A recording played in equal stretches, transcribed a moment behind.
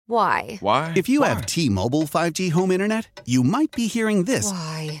Why? Why? If you have T-Mobile 5G home internet, you might be hearing this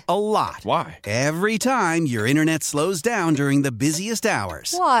Why? a lot. Why? Every time your internet slows down during the busiest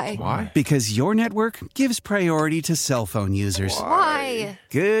hours. Why? Why? Because your network gives priority to cell phone users. Why?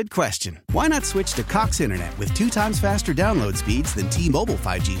 Good question. Why not switch to Cox Internet with 2 times faster download speeds than T-Mobile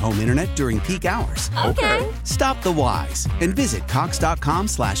 5G home internet during peak hours? Okay. Stop the whys and visit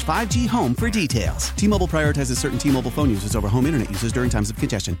cox.com/5G home for details. T-Mobile prioritizes certain T-Mobile phone users over home internet users during times of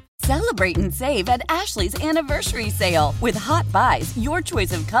congestion. Celebrate and save at Ashley's Anniversary Sale. With Hot Buys, your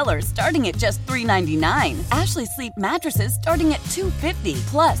choice of colors starting at just $3.99. Ashley Sleep mattresses starting at $2.50.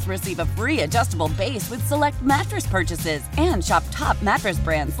 Plus, receive a free adjustable base with select mattress purchases. And shop top mattress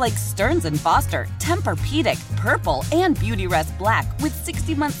brands like Stearns & Foster, Tempur-Pedic, Purple, and Beautyrest Black with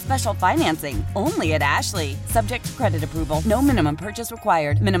 60-month special financing. Only at Ashley. Subject to credit approval. No minimum purchase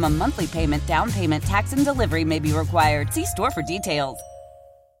required. Minimum monthly payment, down payment, tax, and delivery may be required. See store for details.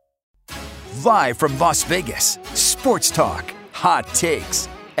 Live from Las Vegas, sports talk, hot takes,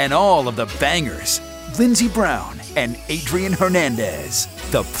 and all of the bangers. Lindsey Brown and Adrian Hernandez,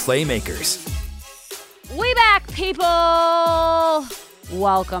 the Playmakers. We back, people!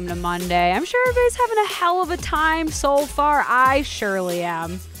 Welcome to Monday. I'm sure everybody's having a hell of a time so far. I surely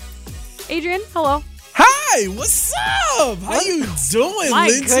am. Adrian, hello. Hi, what's up? How you doing, My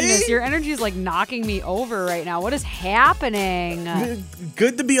Lindsay? goodness, your energy is like knocking me over right now. What is happening?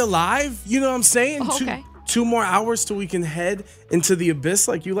 Good to be alive. You know what I'm saying? Oh, okay. Two more hours till we can head into the abyss,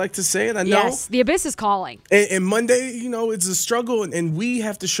 like you like to say it. I know. Yes, the abyss is calling. And Monday, you know, it's a struggle, and we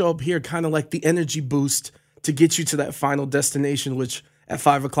have to show up here kind of like the energy boost to get you to that final destination, which at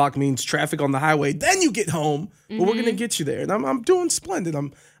 5 o'clock means traffic on the highway. Then you get home, but we're gonna get you there, and I'm doing splendid.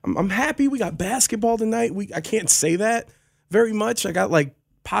 I'm happy. We got basketball tonight. I can't say that very much. I got like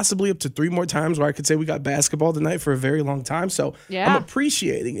possibly up to 3 more times where I could say we got basketball tonight for a very long time. So Yeah. I'm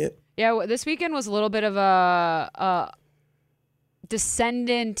appreciating it. Yeah, this weekend was a little bit of a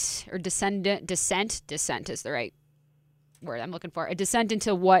descent is the right word I'm looking for. A descent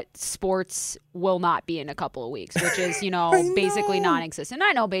into what sports will not be in a couple of weeks, which is, basically non-existent.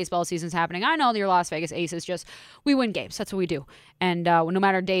 I know baseball season's happening. I know your Las Vegas Aces we win games. That's what we do. And no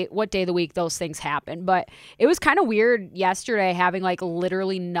matter what day of the week, those things happen. But it was kind of weird yesterday having like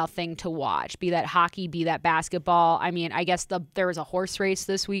literally nothing to watch, be that hockey, be that basketball. I mean, I guess there was a horse race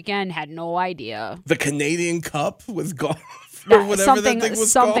this weekend. Had no idea. The Canadian Cup with golf. Or whatever that thing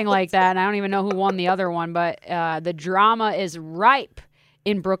was something called. like that. And I don't even know who won the other one, but the drama is ripe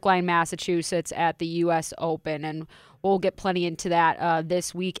in Brookline, Massachusetts at the U.S. Open, and we'll get plenty into that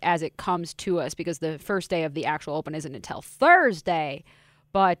this week as it comes to us, because the first day of the actual Open isn't until Thursday.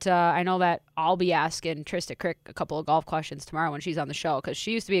 But I know that I'll be asking Trista Crick a couple of golf questions tomorrow when she's on the show, because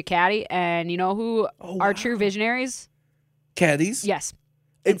she used to be a caddy, and you know who are true visionaries? Caddies? Yes.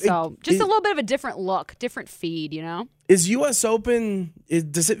 And so just a little bit of a different look, different feed, Is U.S. Open,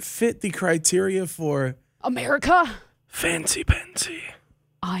 does it fit the criteria for America? Fancy Pansy?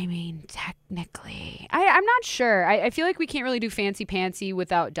 I mean, technically. I'm not sure. I feel like we can't really do Fancy Pansy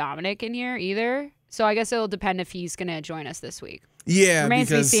without Dominic in here either. So I guess it'll depend if he's going to join us this week. Yeah, Remains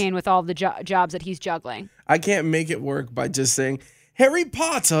to be because seen with all the jobs that he's juggling. I can't make it work by just saying, Harry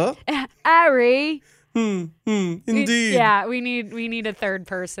Potter. Ari. Indeed. We need a third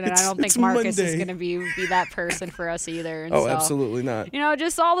person, and I don't think it's Marcus is Monday. going to be that person for us either. And Oh, so, absolutely not.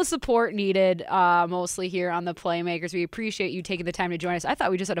 Just all the support needed, mostly here on the Playmakers. We appreciate you taking the time to join us. I thought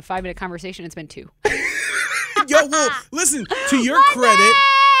we just had a 5-minute conversation. It's been 2. Yo, well, listen, to your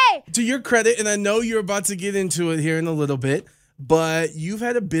credit, and I know you're about to get into it here in a little bit, but you've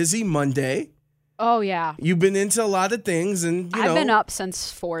had a busy Monday. Oh, yeah. You've been into a lot of things, and, I've been up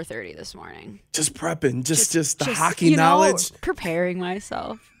since 4:30 this morning. just prepping, just the hockey knowledge. Preparing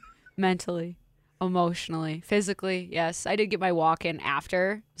myself mentally, emotionally, physically. Yes, I did get my walk in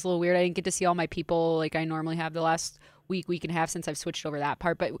after. It's a little weird. I didn't get to see all my people like I normally have the last week and a half since I've switched over that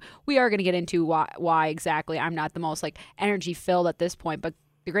part. But we are going to get into why exactly I'm not the most like energy filled at this point. But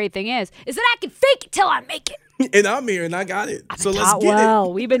the great thing is that I can fake it till I make it. And I'm here, and I got it. So let's Taught get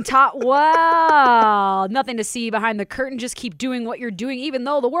well. We've been taught well. Nothing to see behind the curtain. Just keep doing what you're doing, even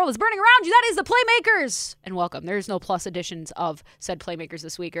though the world is burning around you. That is the Playmakers. And welcome. There's no plus editions of said Playmakers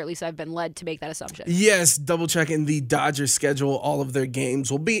this week, or at least I've been led to make that assumption. Yes, double checking the Dodgers schedule. All of their games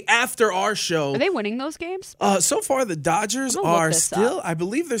will be after our show. Are they winning those games? So far, the Dodgers I'm gonna look are this still, up. I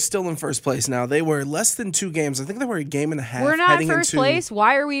believe they're still in first place now. They were less than 2 games. I think they were a game and a half. We're not heading first into... place.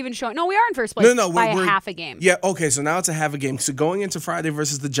 Why are we even showing? No, we are in first place No, by we're half a game. Yeah, okay, so now it's a half a game. So going into Friday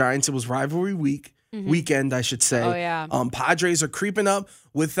versus the Giants, it was rivalry weekend, I should say. Oh, yeah. Padres are creeping up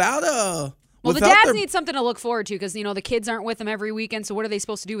without Well, the dads need something to look forward to because, the kids aren't with them every weekend. So what are they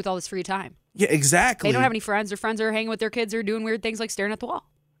supposed to do with all this free time? Yeah, exactly. They don't have any friends. Their friends are hanging with their kids or doing weird things like staring at the wall.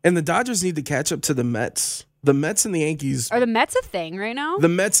 And the Dodgers need to catch up to the Mets. The Mets and the Yankees. Are the Mets a thing right now? The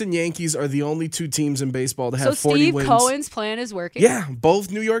Mets and Yankees are the only two teams in baseball to have 40 wins. So Steve Cohen's plan is working? Yeah,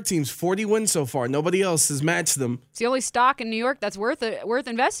 both New York teams, 40 wins so far. Nobody else has matched them. It's the only stock in New York that's worth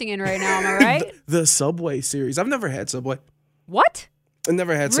investing in right now, am I right? the Subway series. I've never had Subway. What? I've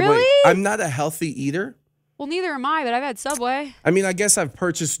never had Subway. Really? I'm not a healthy eater. Well, neither am I, but I've had Subway. I mean, I guess I've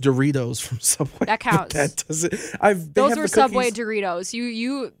purchased Doritos from Subway. That counts. That doesn't. Those were Subway Doritos.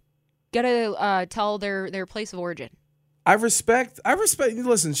 You gotta tell their place of origin. I respect.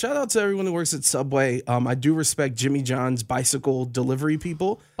 Listen, shout out to everyone who works at Subway. I do respect Jimmy John's bicycle delivery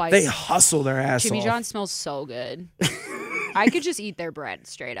people. They hustle their ass off. Jimmy John smells so good. I could just eat their bread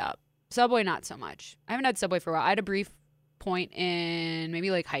straight up. Subway, not so much. I haven't had Subway for a while. I had a brief point in maybe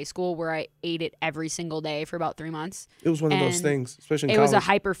like high school where I ate it every single day for about 3 months. It was one of those things, especially in college. It was a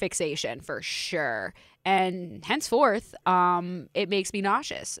hyperfixation for sure. And henceforth, it makes me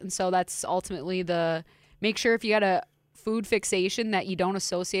nauseous. And so that's ultimately make sure if you got a food fixation that you don't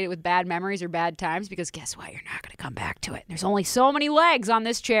associate it with bad memories or bad times, because guess what? You're not going to come back to it. There's only so many legs on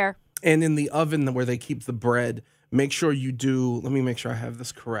this chair. And in the oven where they keep the bread, make sure you do. Let me make sure I have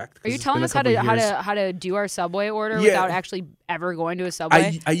this correct. Are you telling us how to do our Subway order without actually ever going to a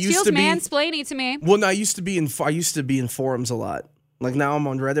Subway? I used to be mansplaining to me. Well, no, I used to be in forums a lot. Like now I'm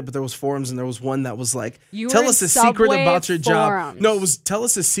on Reddit, but there was forums and there was one that was like, tell us a secret about your job. No, it was tell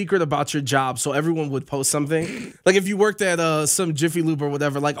us a secret about your job. So everyone would post something. Like if you worked at some Jiffy Lube or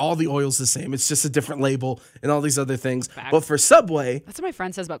whatever, like all the oil's the same. It's just a different label and all these other things. Facts. But for Subway. That's what my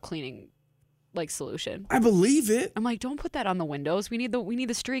friend says about cleaning solution. I believe it. I'm like, don't put that on the windows. We need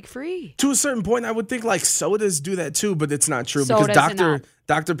the streak free. To a certain point, I would think like sodas do that too, but it's not true Sodas because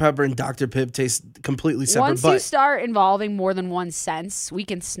Dr. Pepper and Dr. Pibb taste completely separate. Once you start involving more than one sense, we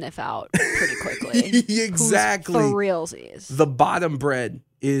can sniff out pretty quickly. Exactly. Who's for realsies. The bottom bread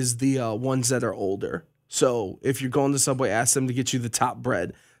is the ones that are older. So if you're going to Subway, ask them to get you the top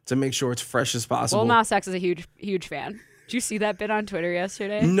bread to make sure it's fresh as possible. Lil Nas X is a huge fan. Did you see that bit on Twitter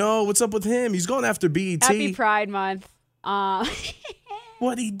yesterday? No, what's up with him? He's going after BET. Happy Pride Month.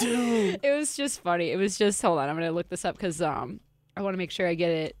 What'd he do? It was just funny. It was just, hold on, I'm gonna look this up because I want to make sure I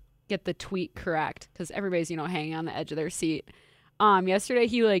get the tweet correct because everybody's hanging on the edge of their seat. Yesterday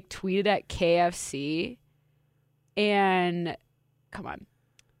he tweeted at KFC, and come on.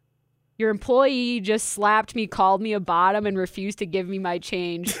 Your employee just slapped me, called me a bottom, and refused to give me my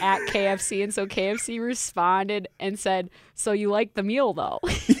change at KFC. And so KFC responded and said, so you like the meal, though?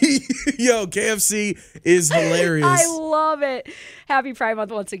 Yo, KFC is hilarious. I love it. Happy Pride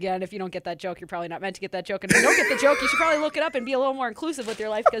Month once again. If you don't get that joke, you're probably not meant to get that joke. And if you don't get the joke, you should probably look it up and be a little more inclusive with your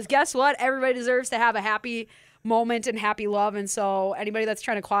life. Because guess what? Everybody deserves to have a happy moment and happy love. And so anybody that's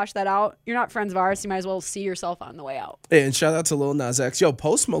trying to quash that out, you're not friends of ours. You might as well see yourself on the way out. And shout out to Lil Nas X. Yo,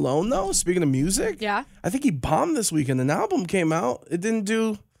 Post Malone, though, speaking of music, yeah, I think he bombed this weekend. An album came out. It didn't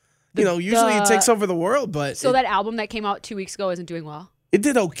do, usually it takes over the world. But so that album that came out 2 weeks ago isn't doing well. It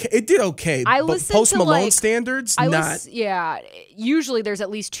did okay. I but listened Post to Malone standards, yeah. Usually there's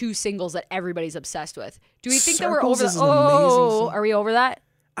at least 2 singles that everybody's obsessed with. Do we think that we're over? Are we over that?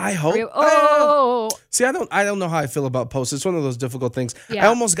 I hope. See, I don't know how I feel about Post. It's one of those difficult things. Yeah. I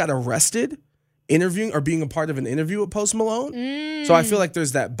almost got arrested interviewing or being a part of an interview with Post Malone. So I feel like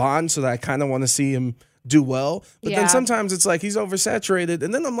there's that bond, so that I kind of want to see him do well. But then sometimes it's like he's oversaturated.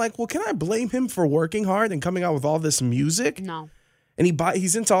 And then I'm like, well, can I blame him for working hard and coming out with all this music? No. And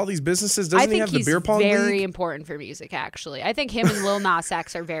he's into all these businesses. Doesn't he have the beer pong league? I think he's very important for music, actually. I think him and Lil Nas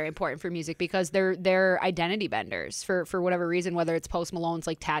X are very important for music because they're identity benders for whatever reason, whether it's Post Malone's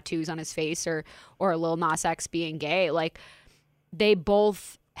tattoos on his face or Lil Nas X being gay. They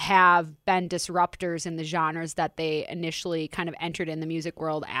both have been disruptors in the genres that they initially kind of entered in the music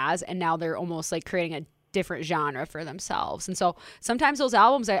world as, and now they're almost creating a different genre for themselves. And so sometimes those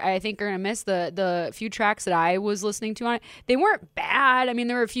albums I think are gonna miss. The few tracks that I was listening to on it, they weren't bad. I mean,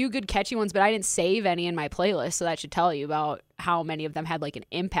 there were a few good catchy ones, but I didn't save any in my playlist, so that should tell you about how many of them had an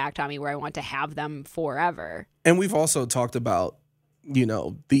impact on me where I want to have them forever. And we've also talked about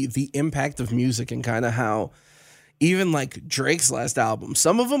the impact of music and kind of how even Drake's last album,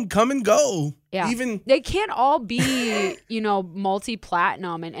 some of them come and go. Yeah. They can't all be,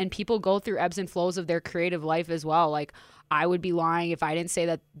 multi-platinum and people go through ebbs and flows of their creative life as well. I would be lying if I didn't say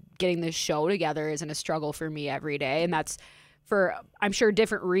that getting this show together isn't a struggle for me every day. And that's for, I'm sure,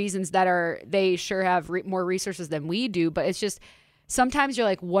 different reasons they sure have more resources than we do. But it's just, sometimes you're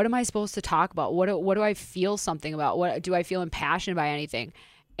like, what am I supposed to talk about? What do I feel something about? What do I feel impassioned by anything?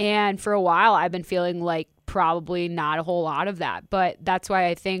 And for a while, I've been feeling like probably not a whole lot of that. But that's why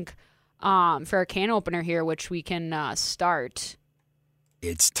I think for a can opener here, which we can start.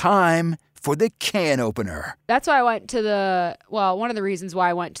 It's time for the can opener. That's why I went to one of the reasons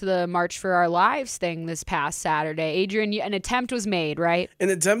why I went to the March for Our Lives thing this past Saturday. Adrian, an attempt was made, right? An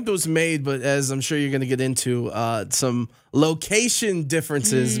attempt was made, but as I'm sure you're going to get into, some location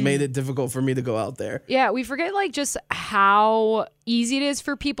differences made it difficult for me to go out there. Yeah, we forget like just how easy it is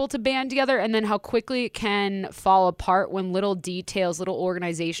for people to band together and then how quickly it can fall apart when little details, little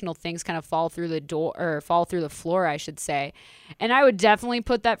organizational things kind of fall through the door or fall through the floor, I should say. And I would definitely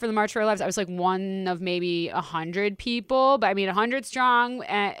put that for the March for Our Lives. I was like one of maybe 100 people, but I mean 100 strong.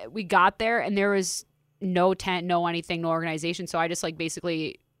 We got there and there was no tent, no anything, no organization. So I just like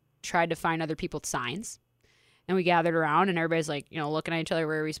basically tried to find other people's signs. And we gathered around and everybody's like, looking at each other.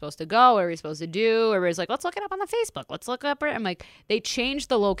 Where are we supposed to go? What are we supposed to do? Everybody's like, let's look it up on the Facebook. Let's look up. I'm like, they changed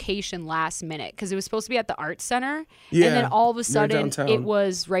the location last minute because it was supposed to be at the Arts Center. Yeah, and then all of a sudden downtown. it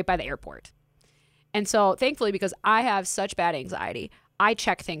was right by the airport. And so thankfully, because I have such bad anxiety, I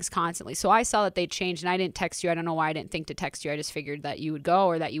check things constantly. So I saw that they changed and I didn't text you. I don't know why I didn't think to text you. I just figured that you would go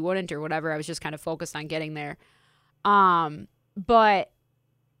or that you wouldn't or whatever. I was just kind of focused on getting there. But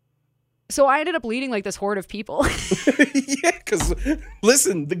so I ended up leading like this horde of people. Yeah, because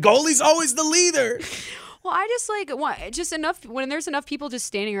listen, the goalie's always the leader. Well, I just like want just enough when there's enough people just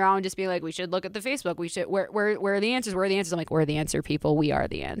standing around, just being like, we should look at the Facebook. We should where are the answers? Where are the answers? I'm like, we're the answer, people. We are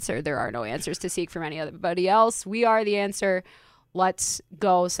the answer. There are no answers to seek from anybody else. We are the answer. Let's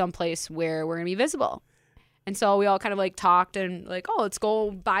go someplace where we're gonna be visible. And so we all kind of like talked and like, oh, let's go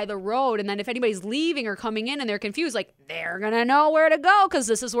by the road. And then if anybody's leaving or coming in and they're confused, like they're going to know where to go because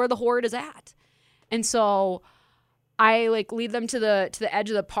this is where the horde is at. And so I like lead them to the edge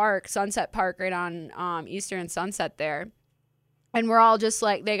of the park, Sunset Park, right on Eastern and Sunset there. And we're all just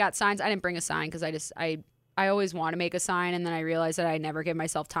like, they got signs. I didn't bring a sign because I always want to make a sign. And then I realized that I never give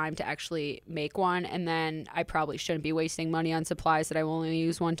myself time to actually make one. And then I probably shouldn't be wasting money on supplies that I will only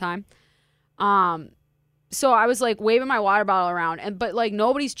use one time. So I was like waving my water bottle around, but like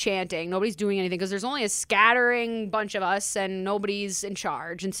nobody's chanting, nobody's doing anything because there's only a scattering bunch of us and nobody's in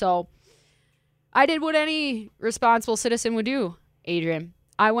charge. And so I did what any responsible citizen would do, Adrian.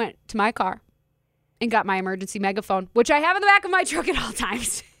 I went to my car and got my emergency megaphone, which I have in the back of my truck at all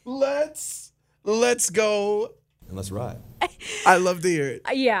times. Let's go. And let's ride. I love to hear it.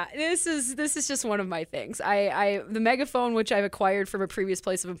 Yeah, this is just one of my things. The megaphone, which I've acquired from a previous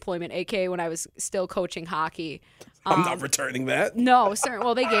place of employment, aka when I was still coaching hockey. I'm not returning that. No,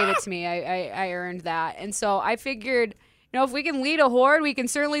 well, they gave it to me. I earned that, and so I figured, if we can lead a horde, we can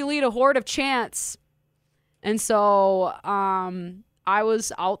certainly lead a horde of chants. And so, I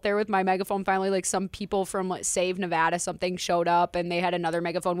was out there with my megaphone. Finally, like some people from like Save Nevada, something showed up, and they had another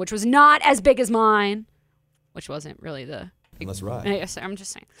megaphone, which was not as big as mine. Which wasn't really Let's ride. I'm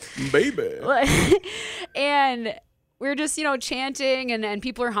just saying. Baby. And we're just, chanting and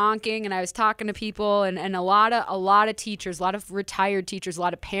people are honking and I was talking to people and a lot of teachers, a lot of retired teachers, a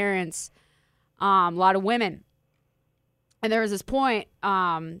lot of parents, a lot of women. And there was this point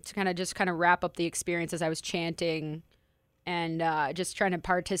to kind of wrap up the experience as I was chanting and just trying to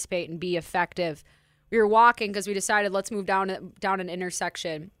participate and be effective. We were walking because we decided let's move down an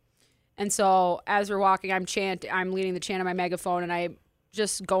intersection. And so as we're walking, I'm leading the chant on my megaphone, and I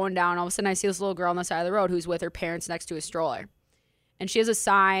just going down. All of a sudden, I see this little girl on the side of the road who's with her parents next to a stroller. And she has a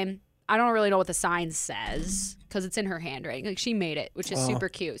sign. I don't really know what the sign says because it's in her handwriting. Like she made it, which is super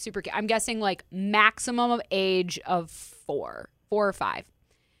cute, super cute. I'm guessing like maximum of age of 4 or 5.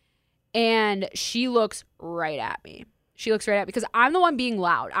 And she looks right at me. She looks right at me because I'm the one being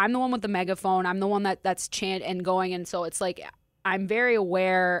loud. I'm the one with the megaphone. I'm the one that's chant and going. And so it's like I'm very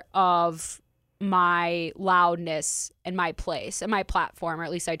aware of my loudness and my place and my platform, or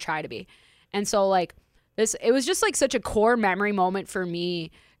at least I try to be. And so like it was just like such a core memory moment for me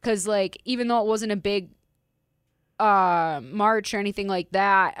because like even though it wasn't a big march or anything like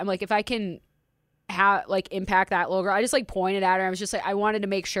that, I'm like if I can impact that little girl, I just like pointed at her. I was just like I wanted to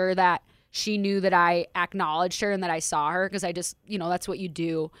make sure that she knew that I acknowledged her and that I saw her because I just, that's what you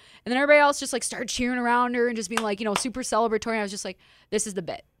do. And then everybody else just like started cheering around her and just being like, super celebratory. I was just like, this is the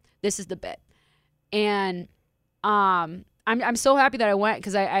bit. This is the bit. And I'm so happy that I went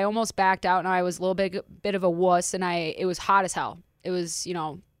because I almost backed out and I was a little bit of a wuss and it was hot as hell. It was,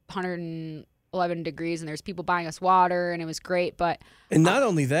 111 degrees and there's people buying us water and it was great. And not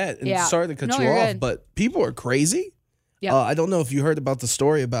only that, and sorry to cut you you're off, good. but people are crazy. Yeah. I don't know if you heard about the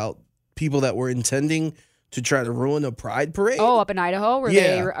story about people that were intending to try to ruin a pride parade? Oh, up in Idaho, where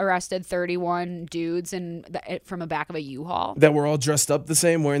they arrested 31 dudes from the back of a U-Haul. That were all dressed up the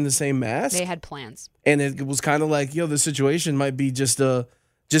same, wearing the same mask? They had plans. And it was kind of like, the situation might be just an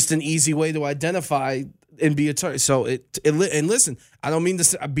easy way to identify and be a target. So and listen, I don't mean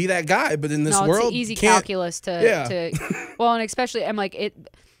to be that guy, but in this world, it's easy calculus to well, and especially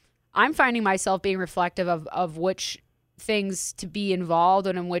I'm finding myself being reflective of which things to be involved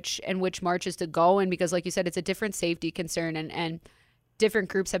in and which marches to go in, because like you said, it's a different safety concern, and different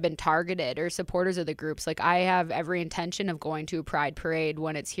groups have been targeted, or supporters of the groups. Like, I have every intention of going to a pride parade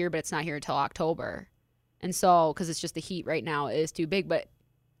when it's here, but it's not here until October. And so, because it's just the heat right now is too big, but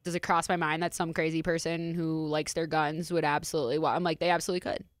does it cross my mind that some crazy person who likes their guns would absolutely, I'm like, they absolutely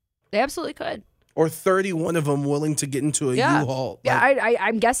could. They absolutely could. Or 31 of them willing to get into a U-Haul.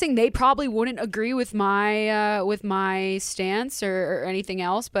 I'm guessing they probably wouldn't agree with my stance or anything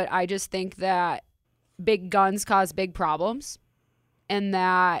else, but I just think that big guns cause big problems, and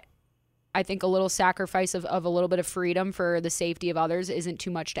that I think a little sacrifice of a little bit of freedom for the safety of others isn't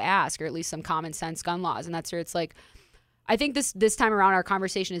too much to ask, or at least some common sense gun laws. And that's where it's like, I think this time around our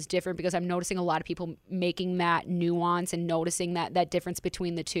conversation is different, because I'm noticing a lot of people making that nuance and noticing that difference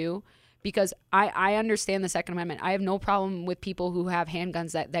between the two. Because I understand the Second Amendment. I have no problem with people who have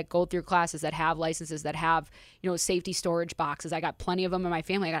handguns that go through classes, that have licenses, that have, safety storage boxes. I got plenty of them in my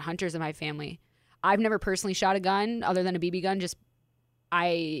family. I got hunters in my family. I've never personally shot a gun other than a BB gun.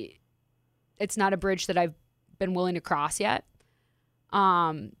 It's not a bridge that I've been willing to cross yet.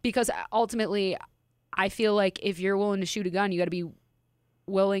 Because ultimately, I feel like if you're willing to shoot a gun, you got to be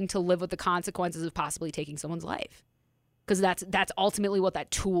willing to live with the consequences of possibly taking someone's life. Because that's ultimately what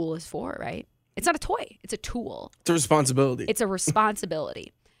that tool is for, right? It's not a toy. It's a tool. It's a responsibility. It's a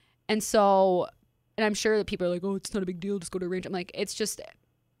responsibility. And so, and I'm sure that people are like, oh, it's not a big deal, just go to a range. I'm like, it's just,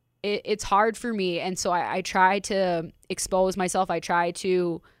 it's hard for me. And so I try to expose myself. I try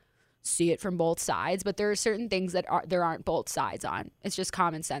to see it from both sides. But there are certain things that there aren't both sides on. It's just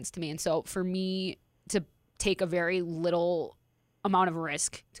common sense to me. And so for me to take a very little amount of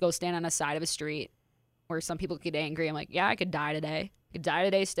risk to go stand on a side of a street where some people get angry, I'm like, yeah, I could die today. I could die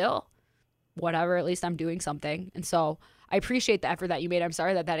today still. Whatever, at least I'm doing something. And so I appreciate the effort that you made. I'm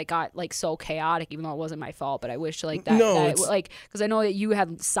sorry that it got so chaotic, even though it wasn't my fault, but I wish because I know that you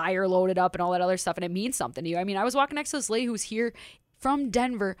had Sire loaded up and all that other stuff, and it means something to you. I mean, I was walking next to this lady who's here from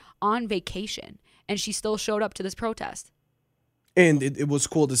Denver on vacation, and she still showed up to this protest. And it was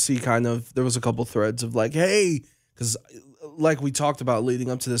cool to see there was a couple threads of like, hey, because like we talked about leading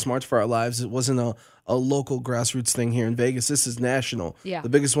up to this March for Our Lives, it wasn't a local grassroots thing here in Vegas. This is national. Yeah. The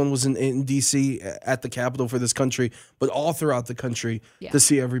biggest one was in D.C. at the Capitol for this country, but all throughout the country to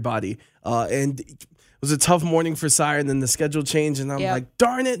see everybody. And it was a tough morning for Sire, and then the schedule changed, and I'm like,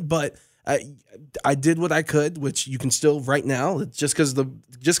 darn it, but I did what I could, which you can still right now. Just because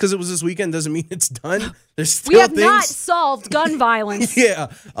it was this weekend doesn't mean it's done. There's still we have not solved gun violence.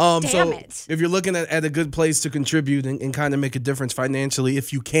 Yeah. Damn it. If you're looking at a good place to contribute and kind of make a difference financially,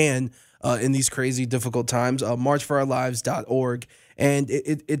 if you can, in these crazy difficult times, marchforourlives.org. And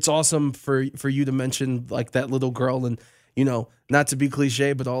it's awesome for you to mention like that little girl, and not to be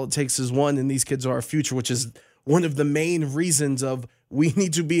cliche, but all it takes is one, and these kids are our future, which is one of the main reasons of we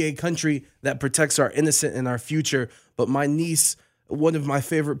need to be a country that protects our innocent and our future. But my niece, one of my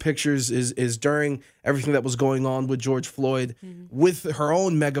favorite pictures is during everything that was going on with George Floyd, with her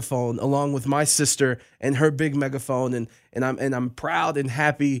own megaphone, along with my sister and her big megaphone, and I'm proud and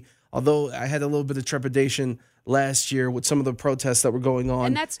happy. Although I had a little bit of trepidation last year with some of the protests that were going on,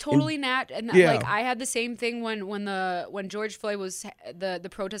 and that's totally like I had the same thing when George Floyd was the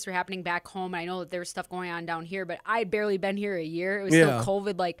protests were happening back home. I know that there was stuff going on down here, but I'd barely been here a year. It was still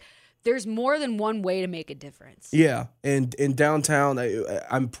COVID. Like, there's more than one way to make a difference. Yeah, and in downtown,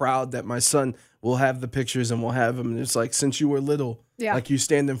 I'm proud that my son will have the pictures and we'll have them. And it's like, since you were little, like, you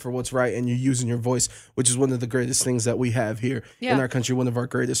standing for what's right and you're using your voice, which is one of the greatest things that we have here in our country, one of our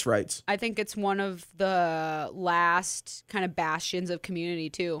greatest rights. I think it's one of the last kind of bastions of community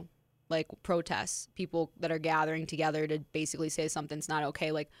too, like protests, people that are gathering together to basically say something's not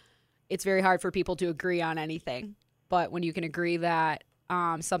okay. Like, it's very hard for people to agree on anything, but when you can agree that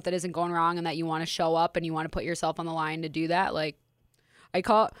something isn't going wrong and that you want to show up and you want to put yourself on the line to do that, like, I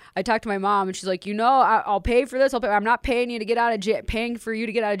talked to my mom and she's like, I'll pay for this. I'm not paying you to get out of jail, paying for you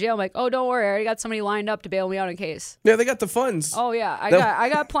to get out of jail. I'm like, oh, don't worry. I already got somebody lined up to bail me out in case. Yeah, they got the funds. Oh yeah. I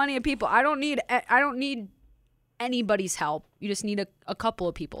got plenty of people. I don't need anybody's help. You just need a couple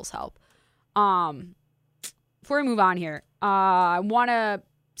of people's help. Before we move on here, I want to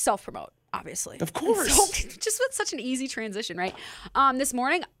self-promote. obviously. Of course. So, just with such an easy transition, right? This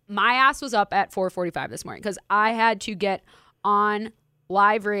morning, my ass was up at 4:45 this morning because I had to get on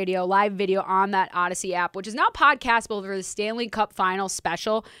live video on that Odyssey app, which is now podcastable for the Stanley Cup Final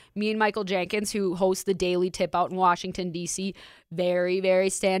special. Me and Michael Jenkins, who hosts the Daily Tip out in Washington, D.C., very, very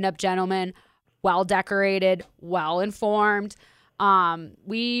stand-up gentleman, well-decorated, well-informed.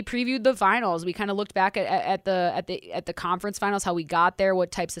 We previewed the finals. We kind of looked back at the conference finals, how we got there, what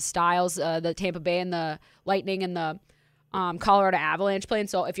types of styles the Tampa Bay and the Lightning and the Colorado Avalanche playing.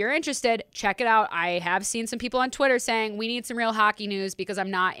 So if you're interested, check it out. I have seen some people on Twitter saying we need some real hockey news because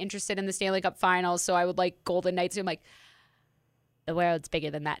I'm not interested in the Stanley Cup Finals. So I would like Golden Knights. I'm like, the world's bigger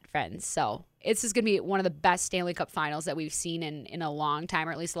than that, friends. So this is going to be one of the best Stanley Cup Finals that we've seen in a long time,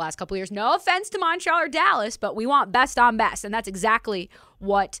 or at least the last couple of years. No offense to Montreal or Dallas, but we want best on best. And that's exactly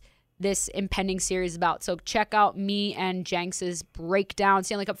what this impending series is about. So check out me and Jenks's breakdown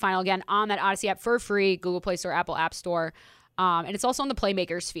Stanley Cup Final again on that Odyssey app for free, Google Play Store, Apple App Store. And it's also on the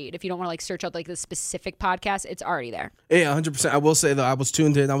Playmakers feed. If you don't want to like search out like the specific podcast, it's already there. Yeah, 100%. I will say though, I was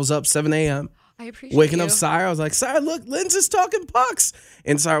tuned in. I was up 7 a.m. I appreciate waking you. up Sire. I was like, Sire, look, Linz is talking pucks.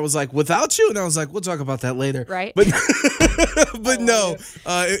 And Sire was like, without you? And I was like, we'll talk about that later. Right. But no,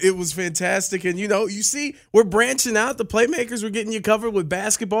 it was fantastic. And, you see, we're branching out. The Playmakers, we're getting you covered with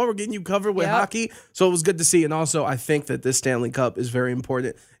basketball. We're getting you covered with hockey. So it was good to see. And also, I think that this Stanley Cup is very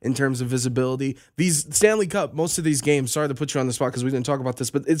important in terms of visibility. These Stanley Cup, most of these games, sorry to put you on the spot because we didn't talk about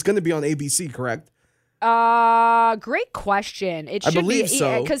this, but it's going to be on ABC, correct? Great question. It should I believe be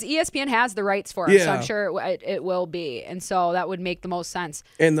so. because ESPN has the rights for it, so I'm sure it will be, and so that would make the most sense.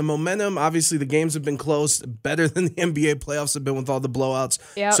 And the momentum, obviously, the games have been close, better than the NBA playoffs have been with all the blowouts.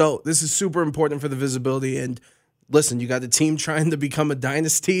 Yep. So this is super important for the visibility. And listen, you got a team trying to become a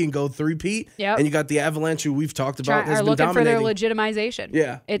dynasty and go three-peat, and you got the Avalanche, who we've talked about, has are been looking dominating. for their legitimization.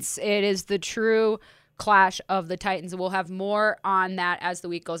 Yeah, it is the true clash of the Titans, and we'll have more on that as the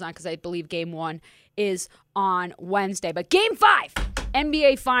week goes on because I believe Game 1 is on Wednesday. But Game 5,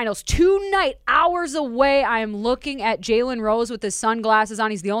 NBA Finals, tonight, hours away. I am looking at Jalen Rose with his sunglasses on.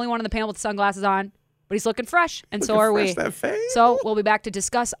 He's the only one on the panel with sunglasses on, but he's looking fresh, and so are we. So we'll be back to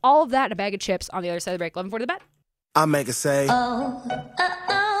discuss all of that and a bag of chips on the other side of the break. 11:40 the bet. I make it say,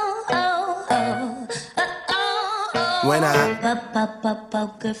 when I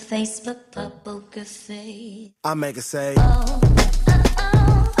poker face, poker face. I make it say,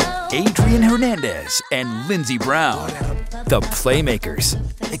 Adrian Hernandez and Lindsey Brown, the Playmakers,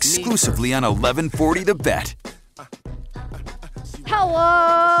 exclusively on 1140 The Bet.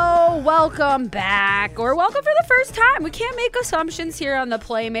 Hello, welcome back, or welcome for the first time. We can't make assumptions here on the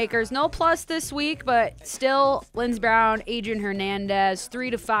Playmakers. No plus this week, but still, Lindsey Brown, Adrian Hernandez,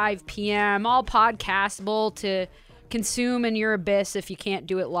 3 to 5 p.m., all podcastable to consume in your abyss if you can't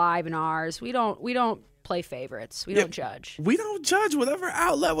do it live in ours. We don't play favorites. We don't judge. We don't judge whatever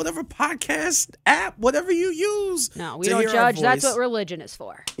outlet, whatever podcast app, whatever you use. No, we don't judge. That's what religion is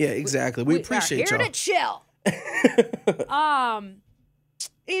for. Yeah, exactly. We appreciate y'all. Here to chill.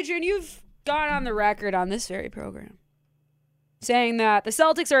 Adrian, you've gone on the record on this very program saying that the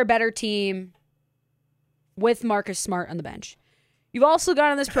Celtics are a better team with Marcus Smart on the bench. You've also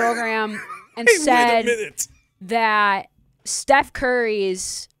gone on this program and said that Steph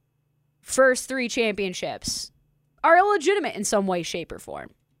Curry's first 3 championships are illegitimate in some way, shape, or form.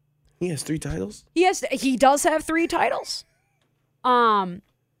 He has 3 titles? He does have 3 titles.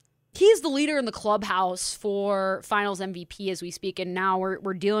 He's the leader in the clubhouse for Finals MVP as we speak, and now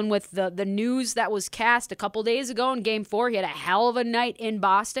we're dealing with the news that was cast a couple days ago in Game 4. He had a hell of a night in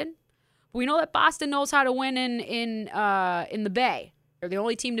Boston. We know that Boston knows how to win in the Bay. They're the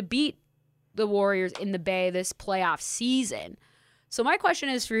only team to beat the Warriors in the Bay this playoff season. So my question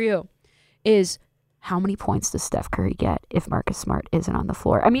is for you is, how many points does Steph Curry get if Marcus Smart isn't on the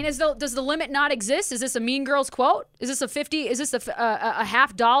floor? I mean, does the limit not exist? Is this a Mean Girls quote? Is this a 50? Is this a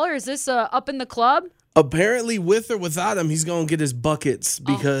 $50? Is this up in the club? Apparently, with or without him, he's going to get his buckets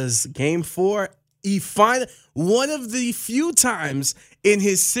because Game 4, one of the few times in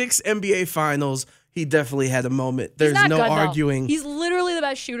his 6 NBA Finals, he definitely had a moment. There's no arguing. He's literally the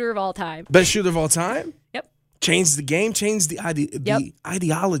best shooter of all time. Best shooter of all time? Yep. Changed the game, changed the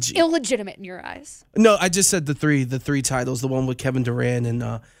ideology. Illegitimate in your eyes. No, I just said the three titles, the one with Kevin Durant and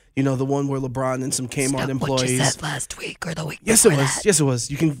the one where LeBron and some Kmart employees. What you said last week or the week Yes, it was. Yes, it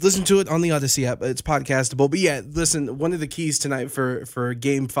was. You can listen to it on the Odyssey app. It's podcastable. But yeah, listen, one of the keys tonight for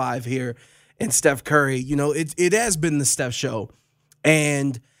Game 5 here and Steph Curry, it has been the Steph show.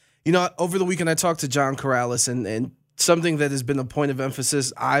 And, over the weekend I talked to John Corrales and something that has been a point of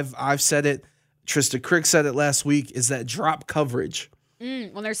emphasis, I've said it, Trista Crick said it last week, is that drop coverage.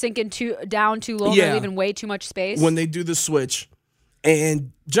 When they're sinking down too low, Yeah. they're leaving way too much space. when they do the switch.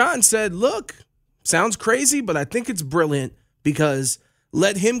 And John said, look, sounds crazy, but I think it's brilliant because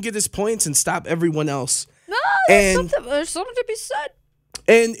let him get his points and stop everyone else. No, And- there's something to be said.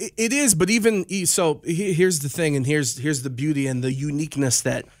 And it is, but even so, here's the thing, and here's the beauty and the uniqueness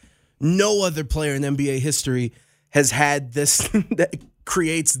that no other player in NBA history has had this that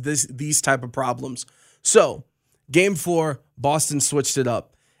creates these type of problems. So, game 4, Boston switched it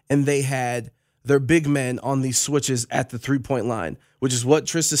up, and they had their big men on these switches at the 3-point line, which is what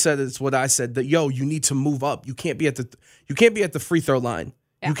Trista said. It's what I said. That you need to move up. You can't be at the free throw line.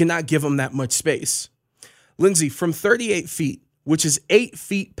 Yeah. You cannot give them that much space. Lindsay, from 38 feet, which is 8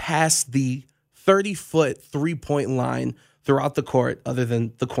 feet past the 30-foot 3-point line throughout the court, other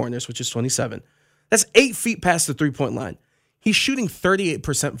than the corners, which is 27. That's 8 feet past the 3-point line. He's shooting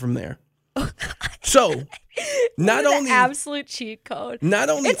 38% from there. So, not What an only absolute cheat code.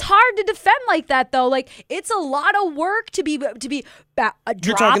 it's hard to defend like that though. Like it's a lot of work to be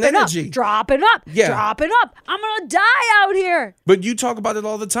You're talking energy. dropping up. I'm gonna die out here. But you talk about it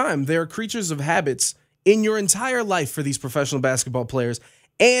all the time. They are creatures of habits in your entire life for these professional basketball players,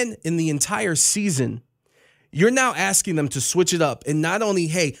 and in the entire season. You're now asking them to switch it up and not only,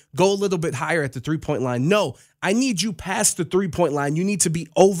 hey, go a little bit higher at the 3-point line. No, I need you past the 3-point line. You need to be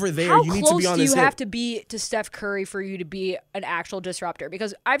over there. How you need close to be on do his you hip. have to be to Steph Curry for you to be an actual disruptor?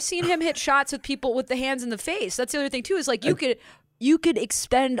 Because I've seen him hit shots with people with the hands in the face. That's the other thing too. Is like you could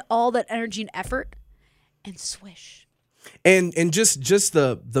expend all that energy and effort and swish. And just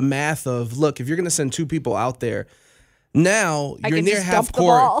the math of, look, if you're going to send 2 people out there, now I you're can near just half dump the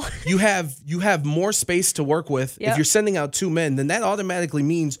ball. court. you have more space to work with. Yep. If you're sending out 2 men, then that automatically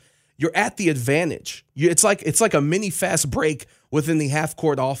means you're at the advantage. It's like a mini fast break within the half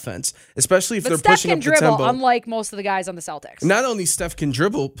court offense, especially if But they're Steph pushing can up the dribble, tempo. unlike most of the guys on the Celtics. Not only Steph can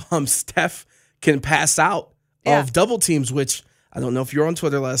dribble, Steph can pass out Yeah. of double teams, which I don't know if you were on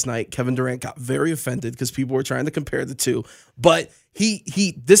Twitter last night. Kevin Durant got very offended because people were trying to compare the two. But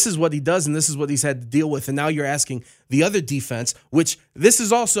this is what he does, and this is what he's had to deal with. And now you're asking the other defense, which this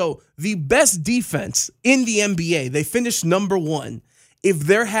is also the best defense in the NBA. They finished number 1. If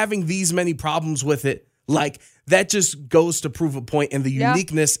they're having these many problems with it, like that just goes to prove a point, and the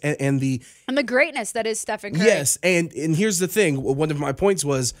uniqueness and the greatness that is Steph and Curry. Yes, and here's the thing. One of my points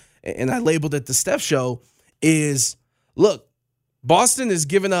was, and I labeled it the Steph show, is, look, Boston has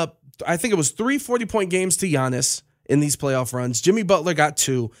given up, I think it was 3 40-point games to Giannis in these playoff runs. Jimmy Butler got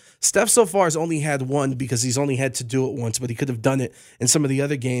 2. Steph so far has only had 1 because he's only had to do it once, but he could have done it in some of the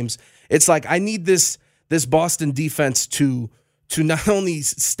other games. It's like I need this Boston defense to not only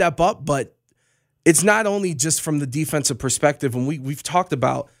step up, but it's not only just from the defensive perspective. And we've talked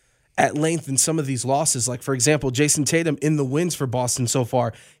about at length in some of these losses. Like, for example, Jason Tatum in the wins for Boston so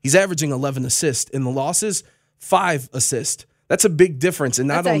far, he's averaging 11 assists. In the losses, 5 assists. That's a big difference. And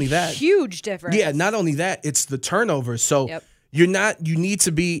not That's only a that, huge difference. yeah, not only that, it's the turnovers. So Yep. you need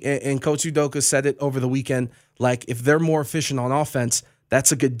to be, and Coach Udoka said it over the weekend, like if they're more efficient on offense,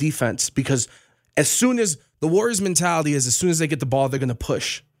 that's a good defense, because as soon as the Warriors mentality is, as soon as they get the ball, they're going to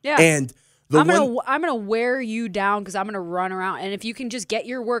push. Yeah. And I'm gonna wear you down because I'm gonna run around, and if you can just get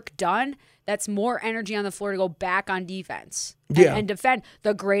your work done, that's more energy on the floor to go back on defense and defend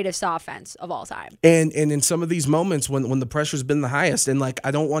the greatest offense of all time. And in some of these moments when the pressure's been the highest, and like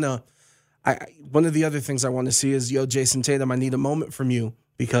I don't want to, one of the other things I want to see is, Jason Tatum, I need a moment from you,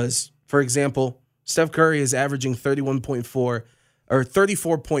 because, for example, Steph Curry is averaging 31.4 or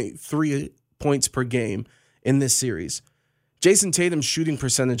 34.3 points per game in this series. Jason Tatum's shooting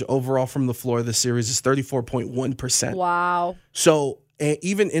percentage overall from the floor this series is 34.1%. Wow. So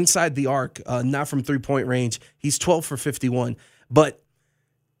even inside the arc, not from 3-point range, he's 12 for 51. But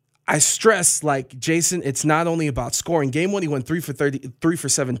I stress, like, Jason, it's not only about scoring. Game 1, he went 3 for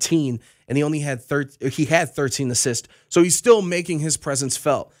 17, and he only had 13 assists. So he's still making his presence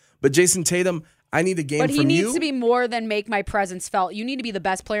felt. But Jason Tatum, I need a game from you. But he needs to be more than make my presence felt. You need to be the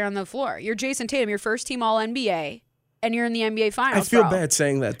best player on the floor. You're Jason Tatum. You're first team All-NBA. And you're in the NBA Finals. I feel bro. bad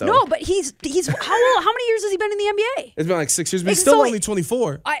saying that, though. No, but he's how old? How many years has he been in the NBA? It's been like 6 years, but he's still only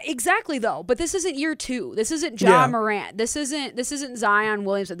 24. Exactly, though. But this isn't year 2. This isn't Ja Morant. This isn't Zion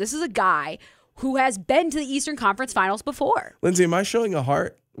Williamson. This is a guy who has been to the Eastern Conference Finals before. Lindsay, am I showing a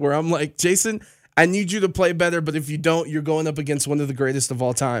heart where I'm like, Jason, I need you to play better, but if you don't, you're going up against one of the greatest of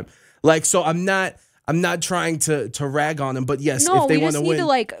all time. Like, so I'm not trying to rag on him, but yes, if they want to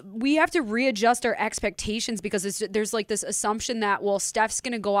win. We have to readjust our expectations, because there's like this assumption that, well, Steph's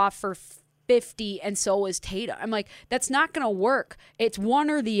going to go off for 50 and so is Tatum. I'm like, that's not going to work. It's one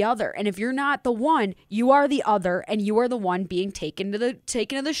or the other. And if you're not the one, you are the other, and you are the one being taken to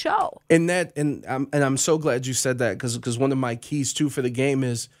the show. And I'm so glad you said that, because one of my keys too for the game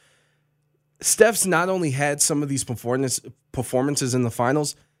is Steph's not only had some of these performances in the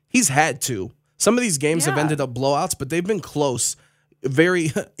finals, he's had to. Some of these games have ended up blowouts, but they've been close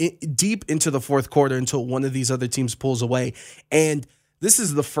very deep into the fourth quarter until one of these other teams pulls away. And this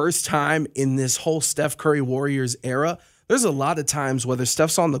is the first time in this whole Steph Curry Warriors era. There's a lot of times, whether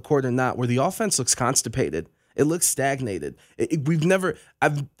Steph's on the court or not, where the offense looks constipated. It looks stagnated.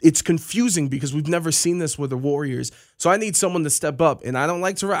 It's confusing because we've never seen this with the Warriors. So I need someone to step up. And I don't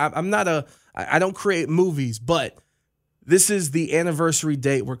like to. I don't create movies, but this is the anniversary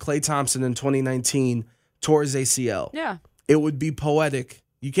date where Klay Thompson in 2019 tore his ACL. Yeah. It would be poetic.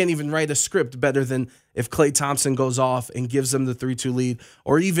 You can't even write a script better than if Klay Thompson goes off and gives them the 3-2 lead.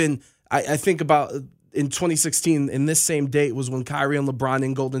 Or even, I think about in 2016, in this same date was when Kyrie and LeBron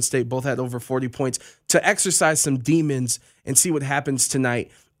in Golden State both had over 40 points, to exercise some demons and see what happens tonight.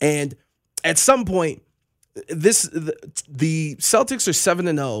 And at some point, the Celtics are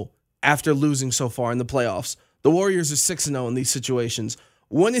 7-0 after losing so far in the playoffs. The Warriors are 6-0 in these situations.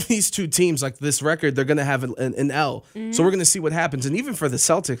 One of these two teams, like this record, they're going to have an L. Mm-hmm. So we're going to see what happens. And even for the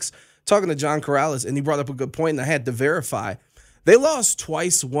Celtics, talking to John Corrales, and he brought up a good point, and I had to verify. They lost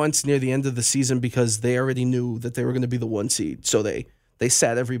twice, once near the end of the season because they already knew that they were going to be the 1 seed. So they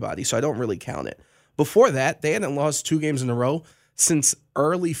sat everybody. So I don't really count it. Before that, they hadn't lost 2 games in a row since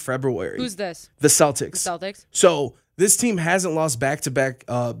early February. Who's this? The Celtics. The Celtics. So this team hasn't lost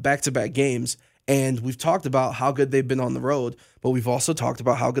back-to-back games. And we've talked about how good they've been on the road, but we've also talked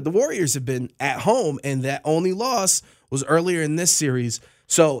about how good the Warriors have been at home, and that only loss was earlier in this series.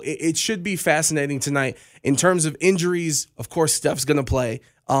 So it should be fascinating tonight. In terms of injuries, of course, Steph's going to play.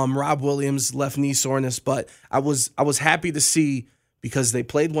 Rob Williams, left knee soreness, but I was happy to see, because they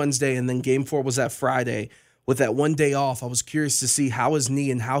played Wednesday and then Game 4 was that Friday. With that 1 day off, I was curious to see how his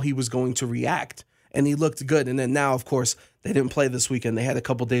knee and how he was going to react. And he looked good. And then now, of course, they didn't play this weekend. They had a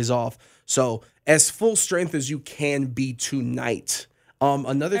couple days off. So as full strength as you can be tonight.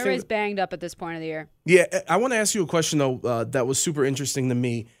 Everybody's banged up at this point of the year. Yeah, I want to ask you a question, though, that was super interesting to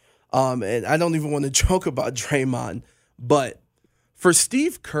me. And I don't even want to joke about Draymond. But for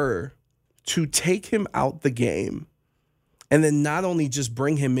Steve Kerr to take him out the game and then not only just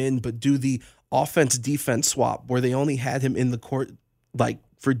bring him in, but do the offense-defense swap where they only had him in the court like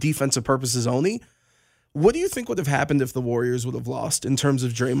for defensive purposes only, what do you think would have happened if the Warriors would have lost in terms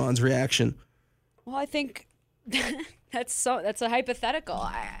of Draymond's reaction? Well, I think that's a hypothetical.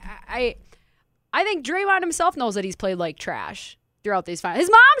 I think Draymond himself knows that he's played like trash throughout these finals. His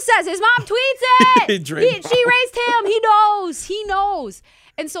mom tweets it. She raised him. He knows.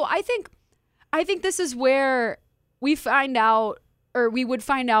 And so I think this is where we find out, or we would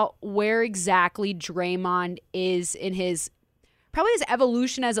find out, where exactly Draymond is in his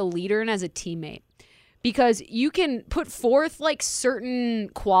evolution as a leader and as a teammate. Because you can put forth like certain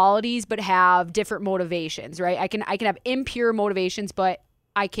qualities but have different motivations, right? I can have impure motivations, but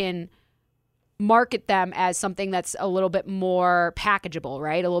I can market them as something that's a little bit more packageable,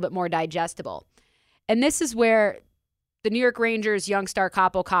 right? A little bit more digestible. And this is where the New York Rangers young star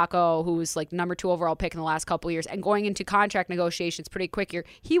Capo Caco, who was like number 2 overall pick in the last couple of years, and going into contract negotiations pretty quick here,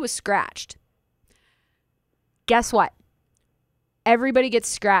 he was scratched. Guess what? Everybody gets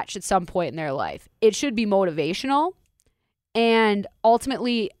scratched at some point in their life. It should be motivational. And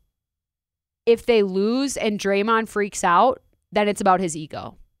ultimately, if they lose and Draymond freaks out, then it's about his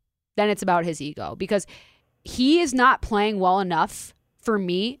ego. Because he is not playing well enough for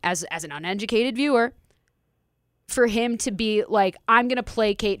me as an uneducated viewer for him to be like, I'm going to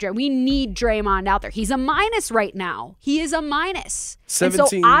placate Draymond. We need Draymond out there. He's a minus right now. He is a minus. 17. And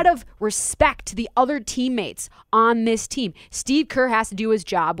so out of respect to the other teammates on this team, Steve Kerr has to do his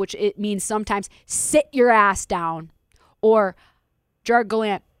job, which it means sometimes sit your ass down. Or Gerard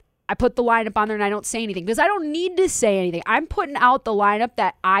Gallant, I put the lineup on there and I don't say anything because I don't need to say anything. I'm putting out the lineup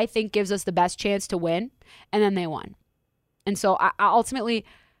that I think gives us the best chance to win, and then they won. And so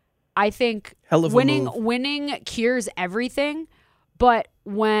I think winning cures everything, but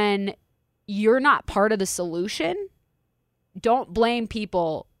when you're not part of the solution, don't blame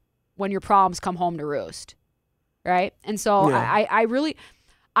people when your problems come home to roost, right? And so yeah.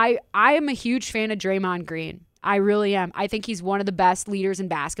 I am a huge fan of Draymond Green. I really am. I think he's one of the best leaders in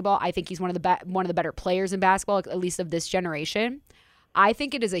basketball. I think he's one of the better players in basketball, at least of this generation. I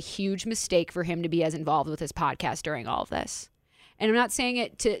think it is a huge mistake for him to be as involved with his podcast during all of this. And I'm not saying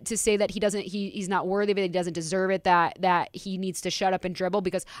it to say that he's not worthy of it, he doesn't deserve it, that he needs to shut up and dribble,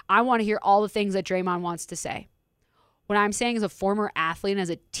 because I want to hear all the things that Draymond wants to say. What I'm saying as a former athlete and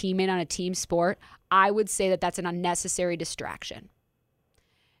as a teammate on a team sport, I would say that that's an unnecessary distraction.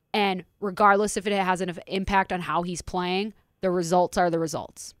 And regardless if it has an impact on how he's playing, the results are the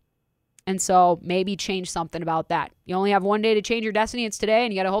results. And so maybe change something about that. You only have one day to change your destiny. It's today,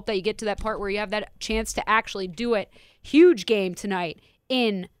 and you got to hope that you get to that part where you have that chance to actually do it. Huge game tonight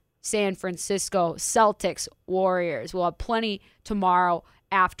in San Francisco. Celtics, Warriors. We'll have plenty tomorrow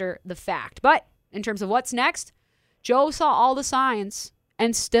after the fact. But in terms of what's next, Joe saw all the signs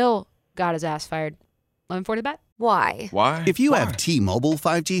and still got his ass fired. 11:40 bet. Why? If you have T-Mobile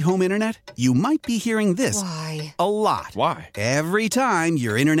 5G home internet, you might be hearing this Why? a lot. Every time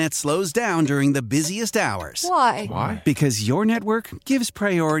your internet slows down during the busiest hours. Why? Because your network gives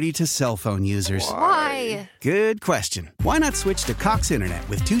priority to cell phone users. Why? Good question. Why not switch to Cox Internet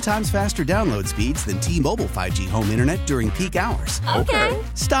with 2 times faster download speeds than T-Mobile 5G home internet during peak hours? Okay.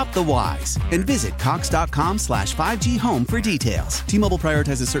 Stop the whys and visit cox.com/5G home for details. T-Mobile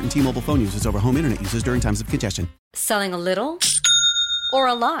prioritizes certain T-Mobile phone users over home internet users during times of congestion. Selling a little or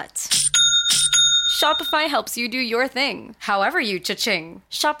a lot? Shopify helps you do your thing, however you cha-ching.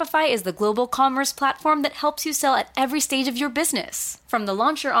 Shopify is the global commerce platform that helps you sell at every stage of your business. From the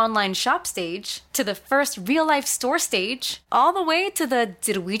launch your online shop stage, to the first real-life store stage, all the way to the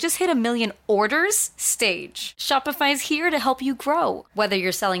did we just hit 1 million orders stage. Shopify's here to help you grow. Whether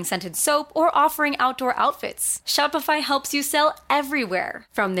you're selling scented soap or offering outdoor outfits, Shopify helps you sell everywhere.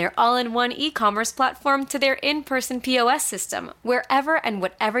 From their all-in-one e-commerce platform to their in-person POS system, wherever and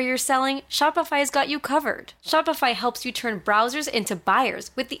whatever you're selling, Shopify's got you covered. Shopify helps you turn browsers into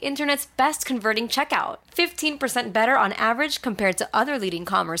buyers with the internet's best converting checkout. 15% better on average compared to other leading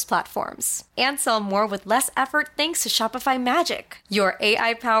commerce platforms. And sell more with less effort thanks to Shopify Magic, your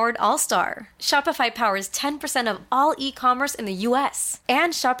AI-powered all-star. Shopify powers 10% of all e-commerce in the US.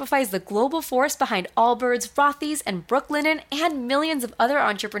 And Shopify is the global force behind Allbirds, Rothy's, and Brooklinen, and millions of other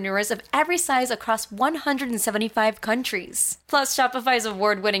entrepreneurs of every size across 175 countries. Plus, Shopify's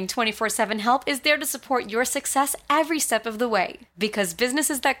award-winning 24/7 help is there to support your success every step of the way. Because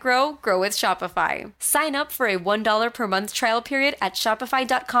businesses that grow with Shopify. Sign up for a $1 per month trial period at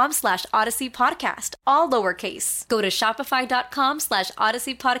shopify.com/Odyssey Podcast, all lowercase. Go to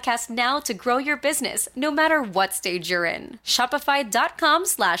shopify.com/Odyssey Podcast now to grow your business, no matter what stage you're in.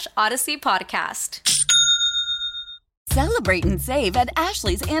 Shopify.com/Odyssey Podcast. Celebrate and save at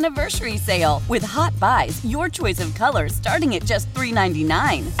Ashley's Anniversary Sale. With Hot Buys, your choice of colors starting at just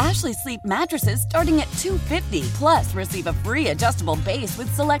 $3.99. Ashley Sleep mattresses starting at $2.50. Plus, receive a free adjustable base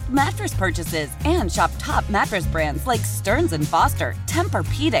with select mattress purchases. And shop top mattress brands like Stearns & Foster,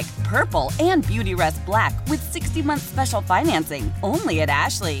 Tempur-Pedic, Purple, and Beautyrest Black with 60-month special financing. Only at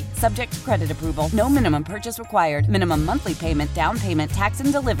Ashley. Subject to credit approval. No minimum purchase required. Minimum monthly payment, down payment, tax,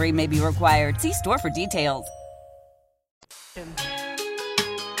 and delivery may be required. See store for details.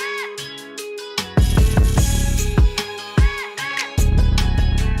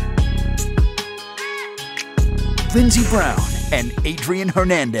 Lindsey Brown and Adrian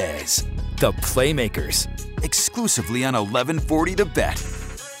Hernandez, the Playmakers, exclusively on 1140 The Bet.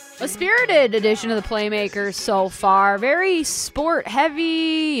 A spirited edition of the Playmakers so far. Very sport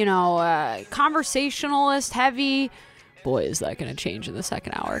heavy, conversationalist heavy. Boy, is that going to change in the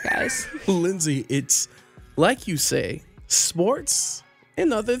second hour, guys. Lindsay, it's like you say, sports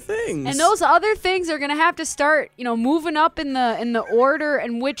and other things. And those other things are going to have to start, moving up in the order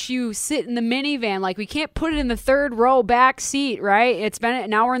in which you sit in the minivan. Like, we can't put it in the third row back seat, right?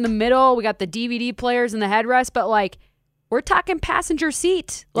 Now we're in the middle. We got the DVD players and the headrest, but we're talking passenger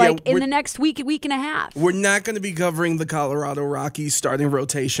seat, in the next week and a half. We're not going to be covering the Colorado Rockies starting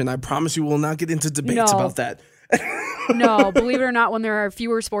rotation. I promise you we'll not get into debates about that. No, believe it or not, when there are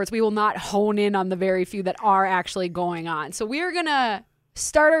fewer sports, we will not hone in on the very few that are actually going on. So we are going to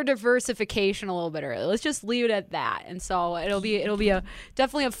start our diversification a little bit early. Let's just leave it at that. And so it'll be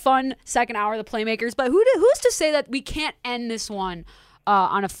definitely a fun second hour of the Playmakers. But who's to say that we can't end this one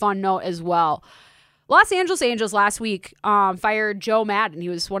on a fun note as well? Los Angeles Angels last week fired Joe Maddon. He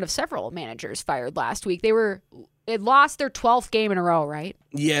was one of several managers fired last week. They lost their 12th game in a row, right?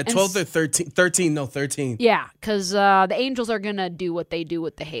 Yeah, 12th or 13. Yeah, because the Angels are going to do what they do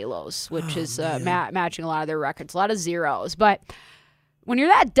with the Halos, which is matching a lot of their records, a lot of zeros. But when you're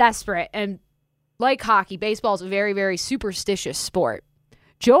that desperate, and like hockey, baseball is a very, very superstitious sport,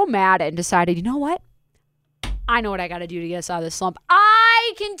 Joe Maddon decided, you know what? I know what I got to do to get us out of this slump.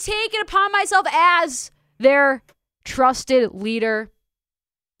 I can take it upon myself as their trusted leader.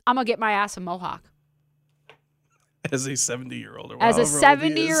 I'm going to get my ass a mohawk. As a 70-year-old. As a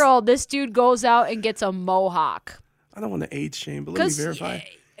 70-year-old, this dude goes out and gets a mohawk. I don't want to age shame, but let me verify.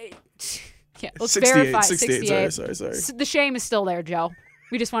 Yeah, let's 68, verify. 68. 68. Sorry. The shame is still there, Joe.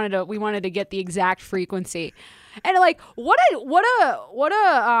 We wanted to get the exact frequency. And like, what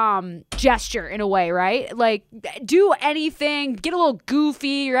a gesture in a way, right? Like, do anything, get a little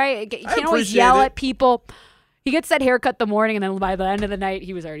goofy, right? You can't always yell at people. He gets that haircut the morning, and then by the end of the night,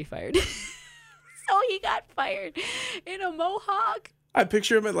 he was already fired. So he got fired in a mohawk. I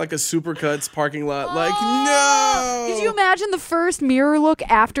picture him at like a Supercuts parking lot, like, no. Could you imagine the first mirror look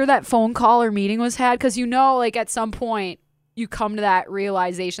after that phone call or meeting was had? Because like at some point, you come to that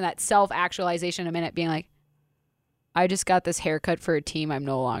realization, that self-actualization in a minute, being like, I just got this haircut for a team I'm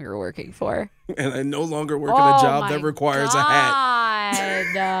no longer working for. And I no longer work in a job that requires a hat.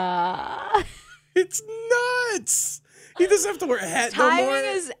 It's nuts. He doesn't have to wear a hat no more.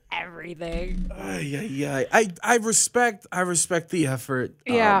 Timing is everything. I respect the effort.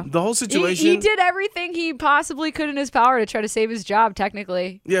 Yeah. The whole situation. He did everything he possibly could in his power to try to save his job,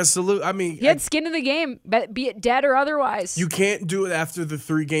 technically. Yeah, salute. I mean, he had skin in the game, be it dead or otherwise. You can't do it after the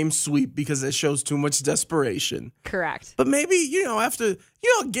 3-game sweep because that shows too much desperation. Correct. But maybe, after,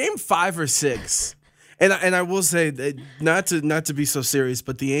 game 5 or 6. And I will say that not to be so serious,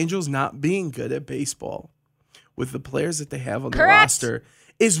 but the Angels not being good at baseball with the players that they have on the roster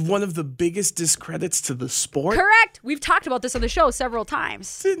is one of the biggest discredits to the sport. Correct. We've talked about this on the show several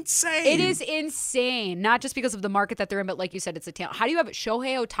times. It's insane. It is insane. Not just because of the market that they're in, but like you said, it's a talent. How do you have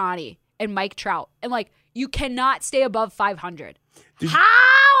Shohei Ohtani and Mike Trout? And you cannot stay above 500.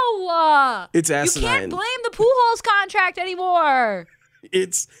 How? It's asinine. You can't blame the Pujols contract anymore.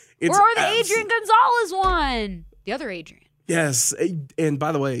 It's or the Adrian Gonzalez one. The other Adrian. Yes, and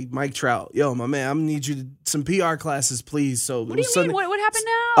by the way, Mike Trout, my man, I'm gonna need you to some PR classes, please. So what do you mean? What happened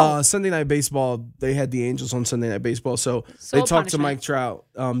now? Sunday Night Baseball. They had the Angels on Sunday Night Baseball, so they talked to Mike Trout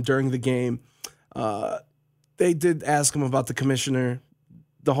during the game. They did ask him about the commissioner,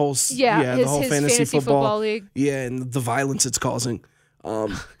 the whole his fantasy football league. Yeah, and the violence it's causing.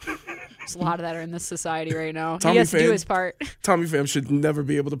 There's a lot of that in this society right now. He has to do his part. Tommy Pham should never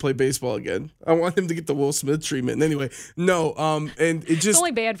be able to play baseball again. I want him to get the Will Smith treatment. Anyway, no, and it just it's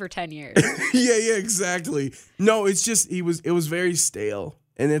only banned for 10 years. yeah, exactly. No, it's just it was very stale,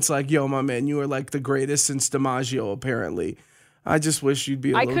 and it's like, my man, you are like the greatest since DiMaggio. Apparently, I just wish you'd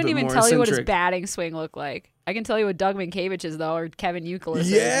be. I couldn't even tell you what his batting swing looked like. I can tell you what Doug Minkiewicz is, though, or Kevin Youkilis.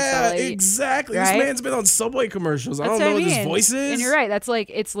 Yeah, exactly. Right? This man's been on Subway commercials. I don't know what his voice is. And you're right. That's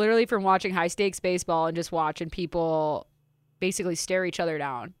it's literally from watching high-stakes baseball and just watching people basically stare each other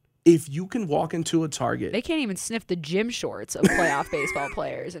down. If you can walk into a Target. They can't even sniff the gym shorts of playoff baseball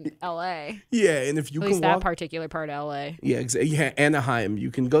players in L.A. Yeah, and if you At can least that particular part of L.A. Yeah, exactly. Yeah, Anaheim. You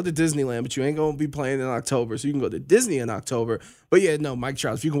can go to Disneyland, but you ain't going to be playing in October, so you can go to Disney in October. But yeah, no, Mike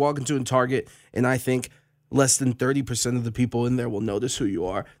Trout, if you can walk into a Target, and I think less than 30% of the people in there will notice who you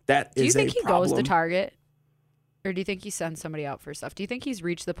are. That is a problem. Do you think he goes to Target? Or do you think he sends somebody out for stuff? Do you think he's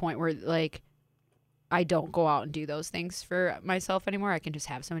reached the point where, I don't go out and do those things for myself anymore? I can just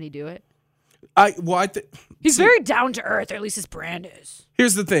have somebody do it? He's very down to earth, or at least his brand is.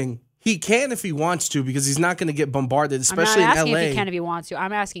 Here's the thing. He can if he wants to because he's not going to get bombarded, especially in LA. I'm not asking if he can if he wants to.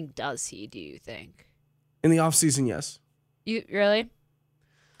 I'm asking, does he, do you think? In the offseason, yes. You really?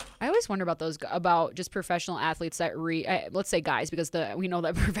 I always wonder about just professional athletes that let's say guys, because we know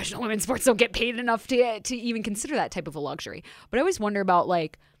that professional women's sports don't get paid enough to even consider that type of a luxury. But I always wonder about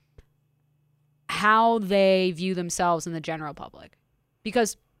how they view themselves in the general public,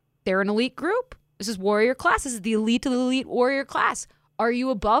 because they're an elite group. This is warrior class. This is the elite of the elite warrior class. Are you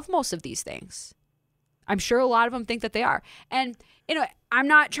above most of these things? I'm sure a lot of them think that they are. And I'm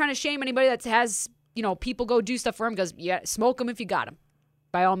not trying to shame anybody that has people go do stuff for them, because smoke them if you got them.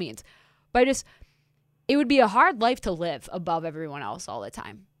 By all means. But it would be a hard life to live above everyone else all the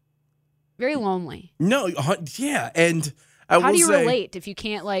time. Very lonely. No, yeah. And how do you relate if you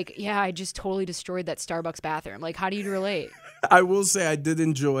can't I just totally destroyed that Starbucks bathroom? How do you relate? I will say I did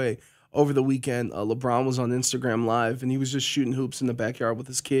enjoy over the weekend. LeBron was on Instagram Live, and he was just shooting hoops in the backyard with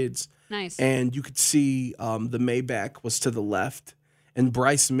his kids. Nice. And you could see the Maybach was to the left, and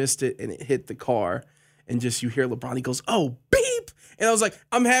Bryce missed it, and it hit the car. And just you hear LeBron, he goes, "Oh, beep!" And I was like,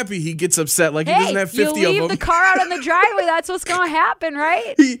 I'm happy he gets upset. He doesn't have 50 of them. You leave the car out on the driveway. That's what's going to happen,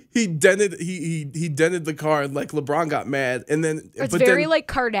 right? He dented the car, and LeBron got mad. And then it's very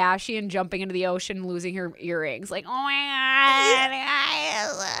Kardashian jumping into the ocean and losing her earrings. Oh my God.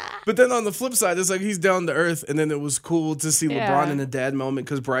 Yeah. But then on the flip side, it's he's down to earth. And then it was cool to see LeBron in a dad moment,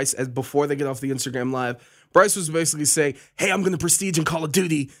 because Bryce, before they get off the Instagram Live, Bryce was basically saying, "Hey, I'm going to prestige in Call of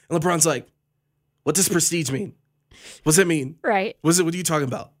Duty." And LeBron's like, "What does prestige mean?" What's that mean? Right. What are you talking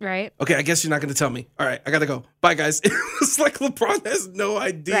about? Right. Okay, I guess you're not going to tell me. All right, I got to go. Bye, guys. It's like LeBron has no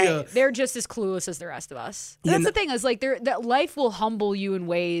idea. Right. They're just as clueless as the rest of us. Yeah, That's the thing is, like, that life will humble you in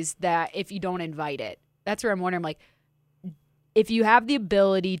ways that if you don't invite it. That's where I'm wondering, like, if you have the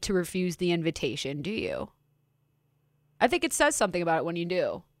ability to refuse the invitation, do you? I think it says something about it when you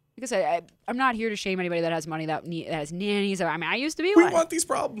do. Because I'm not here to shame anybody that has money that has nannies. I mean, I used to be We one. want these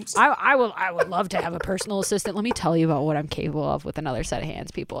problems. I would love to have a personal assistant. Let me tell you about what I'm capable of with another set of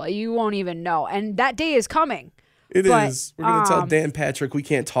hands, people. You won't even know. And that day is coming. It is. We're going to tell Dan Patrick we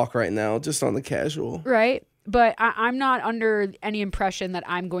can't talk right now, just on the casual. Right. But I'm not under any impression that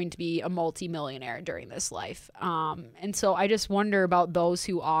I'm going to be a multimillionaire during this life. And so I just wonder about those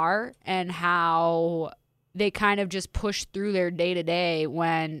who are and how they kind of just push through their day-to-day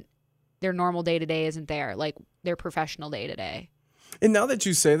when their normal day-to-day isn't there, like their professional day-to-day. And now that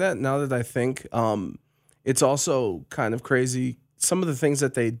you say that, now that I think, it's also kind of crazy, some of the things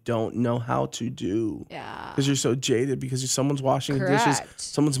that they don't know how to do. Yeah. Because you're so jaded, because someone's washing the dishes, Correct.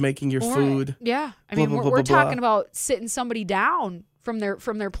 someone's making your food. Yeah. I Blah, mean, blah, we're blah, blah, talking blah. about sitting somebody down from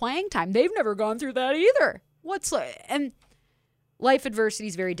their playing time. They've never gone through that either. And life adversity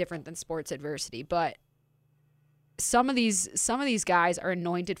is very different than sports adversity, but some of these guys are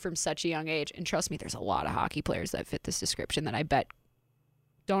anointed from such a young age. And trust me, there's a lot of hockey players that fit this description that I bet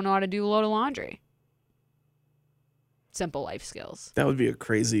don't know how to do a load of laundry. Simple life skills. That would be a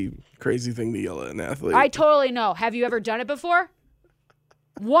crazy, crazy thing to yell at an athlete. I totally know. Have you ever done it before?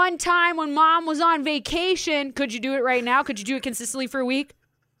 One time when mom was on vacation. Could you do it right now? Could you do it consistently for a week?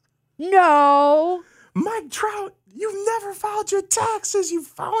 No. Mike Trout, you've never filed your taxes, you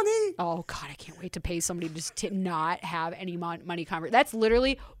phony. Oh, God, I can't wait to pay somebody just to not have any money convert. That's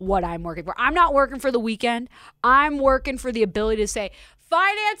literally what I'm working for. I'm not working for the weekend. I'm working for the ability to say,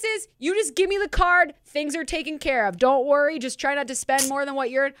 finances, you just give me the card. Things are taken care of. Don't worry. Just try not to spend more than what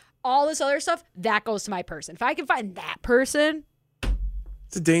you're all this other stuff. That goes to my person. If I can find that person,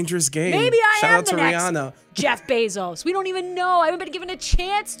 it's a dangerous game. maybe I Shout am out the to next Rihanna. Jeff Bezos. We don't even know. I haven't been given a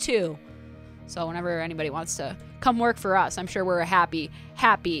chance to. So whenever anybody wants to come work for us, I'm sure we're a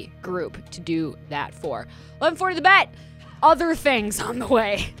happy group to do that for. 11:40 the bet. Other things on the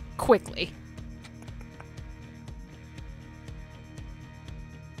way quickly.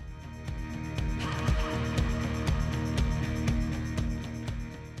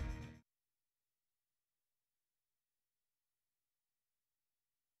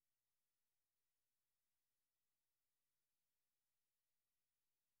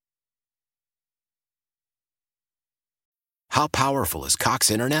 How powerful is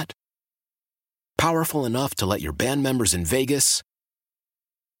Cox Internet? Powerful enough to let your band members in Vegas,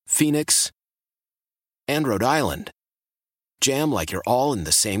 Phoenix, and Rhode Island jam like you're all in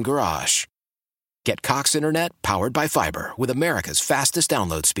the same garage. Get Cox Internet powered by fiber with America's fastest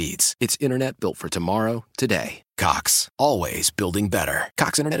download speeds. It's internet built for tomorrow, today. Cox, always building better.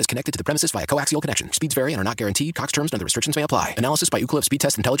 Cox Internet is connected to the premises via coaxial connection. Speeds vary and are not guaranteed. Cox terms and other restrictions may apply. Analysis by Ookla of Speed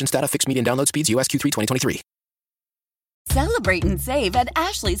Test Intelligence Data. Fixed median download speeds. US Q3 2023. Celebrate and save at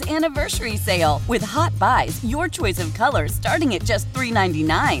Ashley's Anniversary Sale. With Hot Buys, your choice of colors starting at just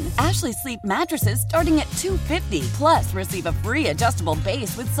 $3.99. Ashley Sleep mattresses starting at $2.50. Plus, receive a free adjustable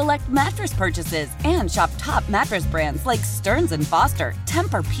base with select mattress purchases. And shop top mattress brands like Stearns & Foster,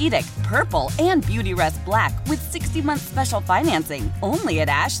 Tempur-Pedic, Purple, and Beautyrest Black with 60-month special financing. Only at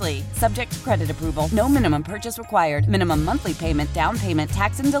Ashley. Subject to credit approval. No minimum purchase required. Minimum monthly payment, down payment,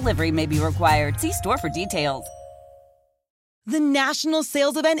 tax, and delivery may be required. See store for details. The national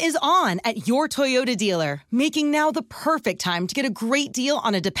sales event is on at your Toyota dealer, making now the perfect time to get a great deal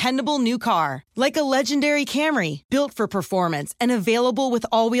on a dependable new car. Like a legendary Camry, built for performance and available with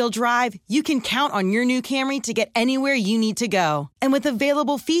all-wheel drive, you can count on your new Camry to get anywhere you need to go. And with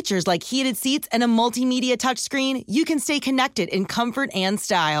available features like heated seats and a multimedia touchscreen, you can stay connected in comfort and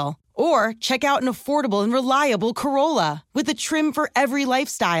style. Or check out an affordable and reliable Corolla with a trim for every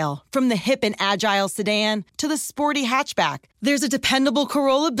lifestyle. From the hip and agile sedan to the sporty hatchback, there's a dependable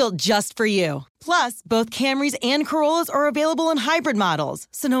Corolla built just for you. Plus, both Camrys and Corollas are available in hybrid models,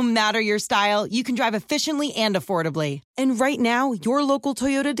 so no matter your style, you can drive efficiently and affordably. And right now, your local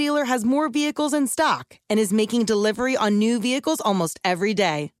Toyota dealer has more vehicles in stock and is making delivery on new vehicles almost every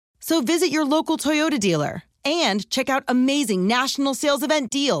day. So visit your local Toyota dealer. And check out amazing national sales event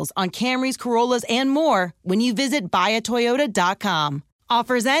deals on Camrys, Corollas, and more when you visit buyatoyota.com.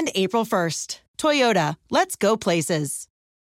 Offers end April 1st. Toyota, let's go places.